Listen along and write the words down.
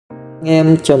Anh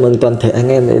em chào mừng toàn thể anh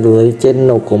em đến với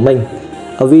channel của mình.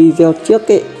 Ở video trước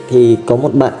ấy thì có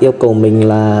một bạn yêu cầu mình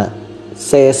là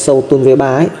xe sâu tuôn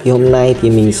V3 ấy. Thì hôm nay thì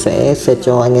mình sẽ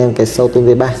cho anh em cái sâu tuôn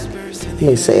V3.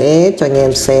 Mình sẽ cho anh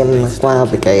em xem qua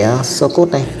về cái sâu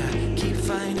cốt này.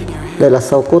 Đây là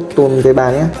sâu cốt tuôn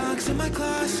V3 nhé.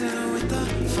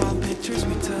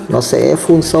 Nó sẽ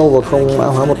full sâu và không mã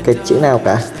hóa một cái chữ nào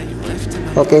cả.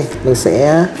 Ok, mình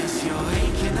sẽ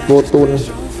vô tool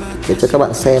để cho các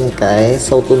bạn xem cái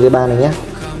sâu tool V3 này nhé.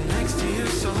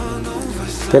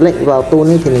 Cái lệnh vào tool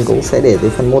ấy thì mình cũng sẽ để dưới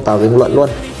phần mô tả bình luận luôn.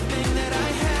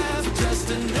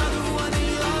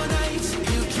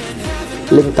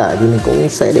 Link tải thì mình cũng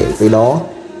sẽ để dưới đó,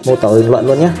 mô tả bình luận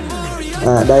luôn nhé.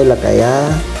 Đây là cái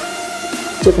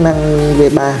chức năng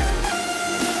V3.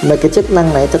 Mấy cái chức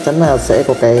năng này chắc chắn là sẽ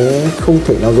có cái không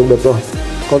thể nào dùng được rồi.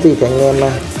 Có gì thì anh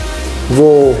em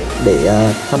vô để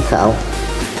tham khảo.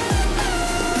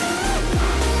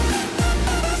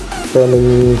 Giờ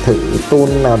mình thử tool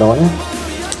nào đó nhé.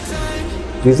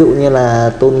 Ví dụ như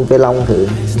là tool V Long thử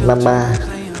 53.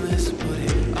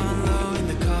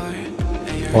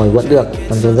 Rồi vẫn được,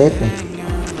 Ctrl Z này.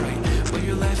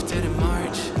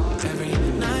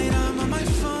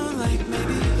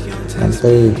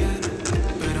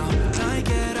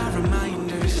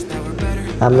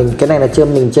 Mình cái này là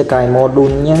mình chưa cài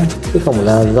module nhé, chứ không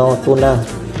là do tool nào.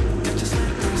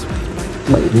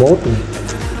 71 này.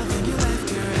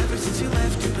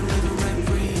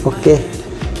 Ok,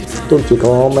 tôi chỉ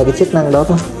có mấy cái chức năng đó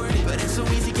thôi.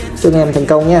 Chúc anh em thành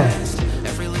công nha.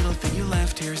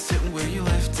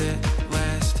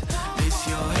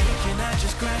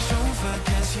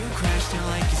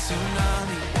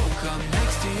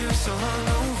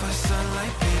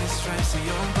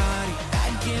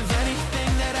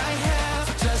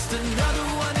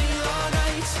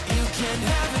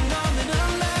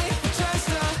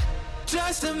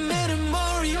 Just a minute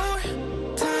more, you're